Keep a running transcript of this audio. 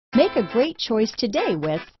Make a great choice today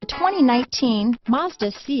with the 2019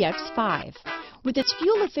 Mazda CX-5. With its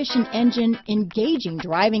fuel-efficient engine, engaging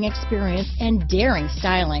driving experience, and daring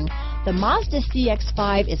styling, the Mazda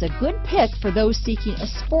CX-5 is a good pick for those seeking a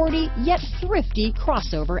sporty yet thrifty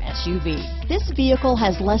crossover SUV. This vehicle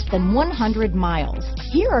has less than 100 miles.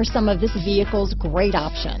 Here are some of this vehicle's great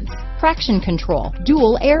options: traction control,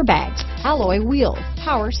 dual airbags, alloy wheels,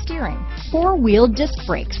 power steering, four-wheel disc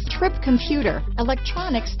brakes, trip computer,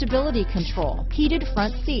 electronic stability control, heated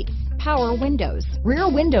front seats, power windows, rear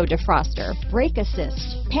window defroster, brake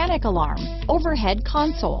assist, panic alarm, overhead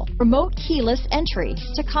console, remote keyless entry,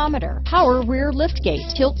 tachometer, power rear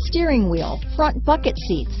liftgate, tilt steering wheel, front bucket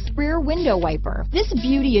seats, rear window wiper. This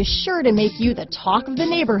beauty is sure to make you the talk of the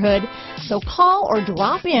neighborhood, so call or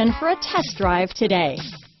drop in for a test drive today.